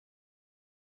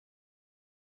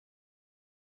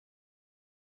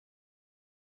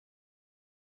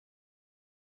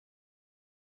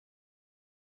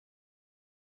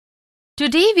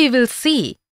Today we will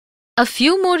see a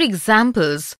few more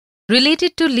examples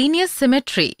related to linear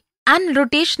symmetry and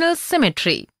rotational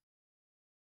symmetry.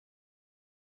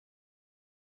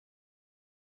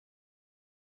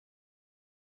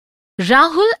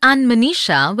 Rahul and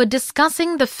Manisha were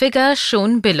discussing the figure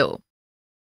shown below.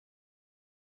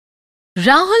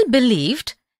 Rahul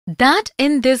believed that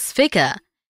in this figure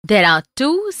there are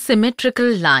two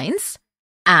symmetrical lines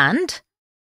and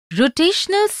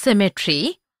rotational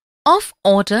symmetry of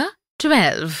order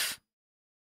 12.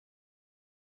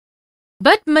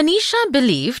 But Manisha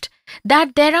believed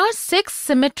that there are 6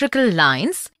 symmetrical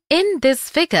lines in this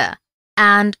figure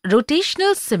and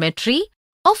rotational symmetry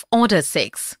of order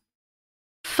 6.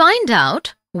 Find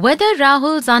out whether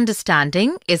Rahul's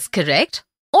understanding is correct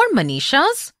or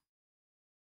Manisha's.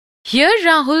 Here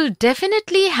Rahul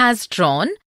definitely has drawn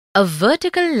a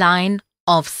vertical line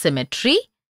of symmetry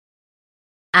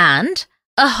and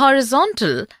a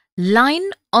horizontal line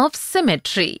of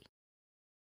symmetry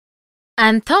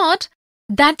and thought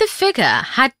that the figure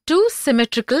had 2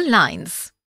 symmetrical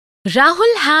lines.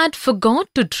 Rahul had forgot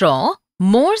to draw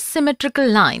more symmetrical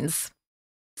lines.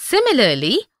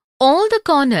 Similarly, all the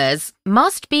corners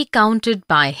must be counted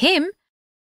by him,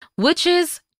 which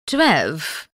is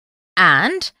 12,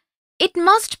 and it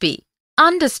must be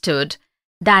understood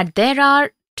that there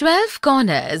are 12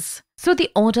 corners, so the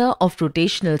order of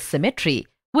rotational symmetry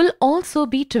will also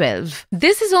be 12.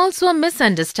 This is also a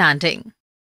misunderstanding.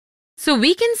 So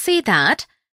we can say that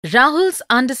Rahul's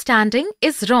understanding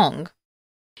is wrong.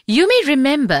 You may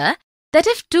remember that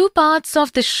if two parts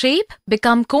of the shape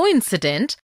become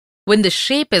coincident when the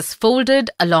shape is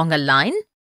folded along a line,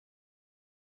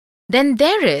 then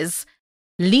there is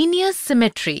linear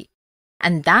symmetry,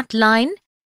 and that line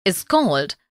is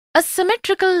called a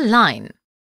symmetrical line.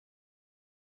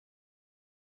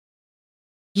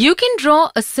 You can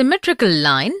draw a symmetrical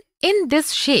line in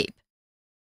this shape.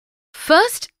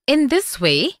 First in this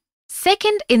way,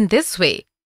 second in this way,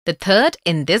 the third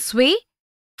in this way,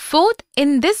 fourth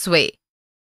in this way,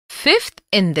 fifth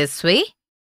in this way,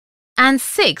 and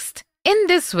sixth in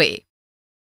this way.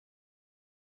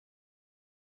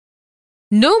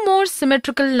 No more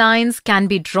symmetrical lines can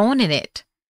be drawn in it.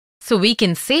 So we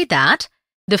can say that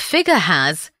the figure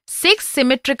has 6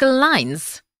 symmetrical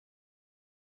lines.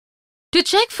 To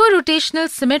check for rotational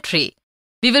symmetry,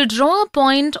 we will draw a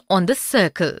point on the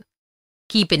circle.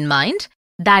 Keep in mind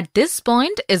that this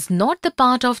point is not the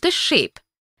part of the shape.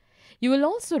 You will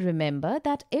also remember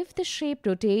that if the shape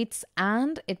rotates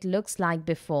and it looks like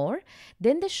before,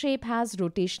 then the shape has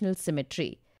rotational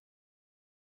symmetry.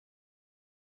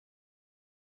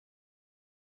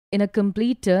 In a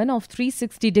complete turn of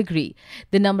 360 degree,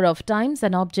 the number of times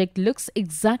an object looks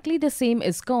exactly the same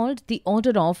is called the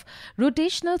order of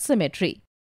rotational symmetry.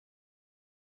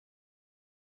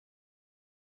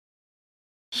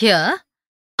 Here,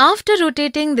 after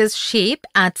rotating this shape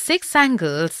at 6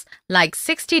 angles like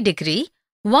 60 degree,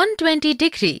 120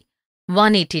 degree,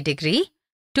 180 degree,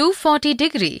 240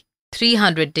 degree,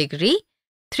 300 degree,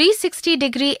 360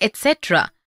 degree,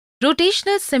 etc.,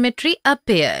 rotational symmetry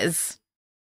appears.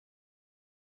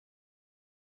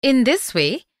 In this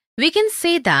way, we can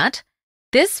say that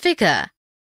this figure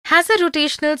has a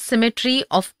rotational symmetry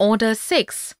of order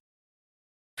 6.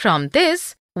 From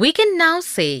this, we can now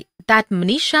say that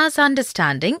Manisha's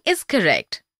understanding is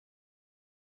correct.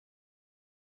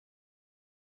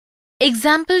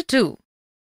 Example 2.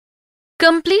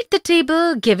 Complete the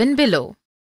table given below.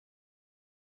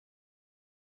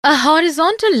 A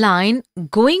horizontal line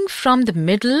going from the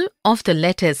middle of the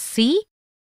letter C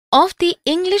of the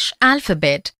English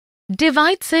alphabet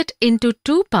divides it into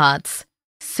 2 parts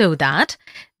so that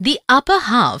the upper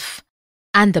half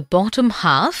and the bottom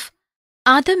half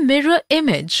are the mirror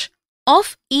image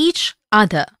of each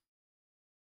other.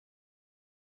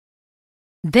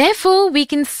 Therefore, we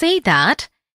can say that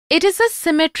it is a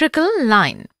symmetrical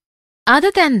line.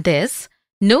 Other than this,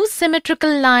 no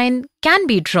symmetrical line can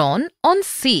be drawn on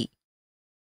C.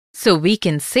 So we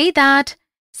can say that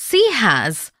C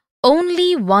has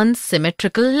only one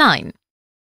symmetrical line.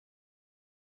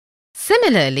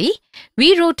 Similarly,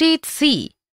 we rotate C.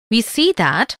 We see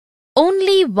that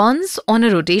only once on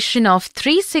a rotation of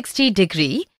 360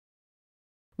 degree,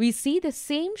 we see the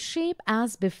same shape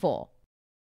as before.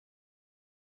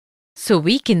 So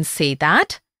we can say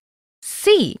that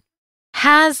C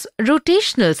has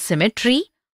rotational symmetry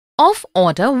of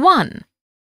order 1.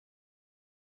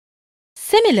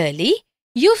 Similarly,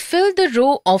 you fill the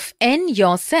row of N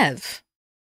yourself.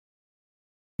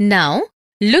 Now,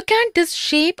 look at this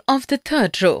shape of the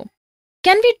third row.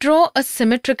 Can we draw a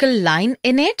symmetrical line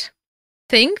in it?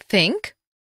 Think.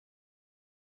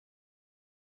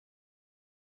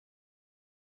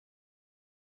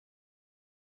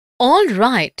 All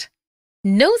right,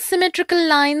 no symmetrical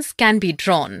lines can be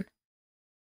drawn.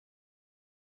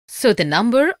 So the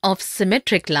number of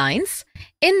symmetric lines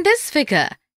in this figure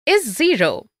is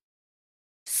 0.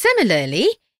 Similarly,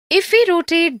 if we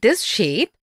rotate this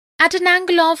shape at an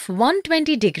angle of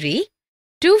 120 degree,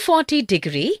 240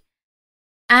 degree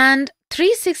and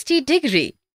 360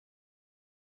 degree,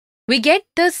 we get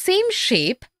the same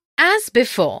shape as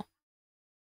before.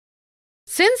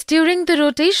 Since during the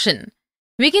rotation,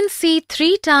 we can see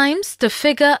 3 times the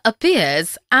figure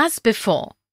appears as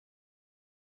before.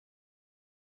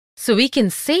 So we can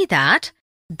say that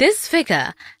this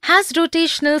figure has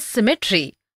rotational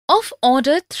symmetry of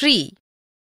order 3.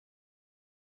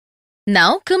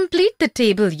 Now complete the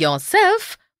table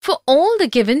yourself for all the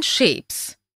given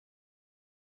shapes.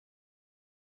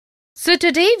 So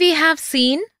today we have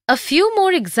seen a few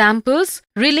more examples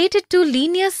related to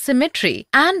linear symmetry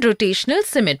and rotational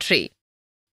symmetry.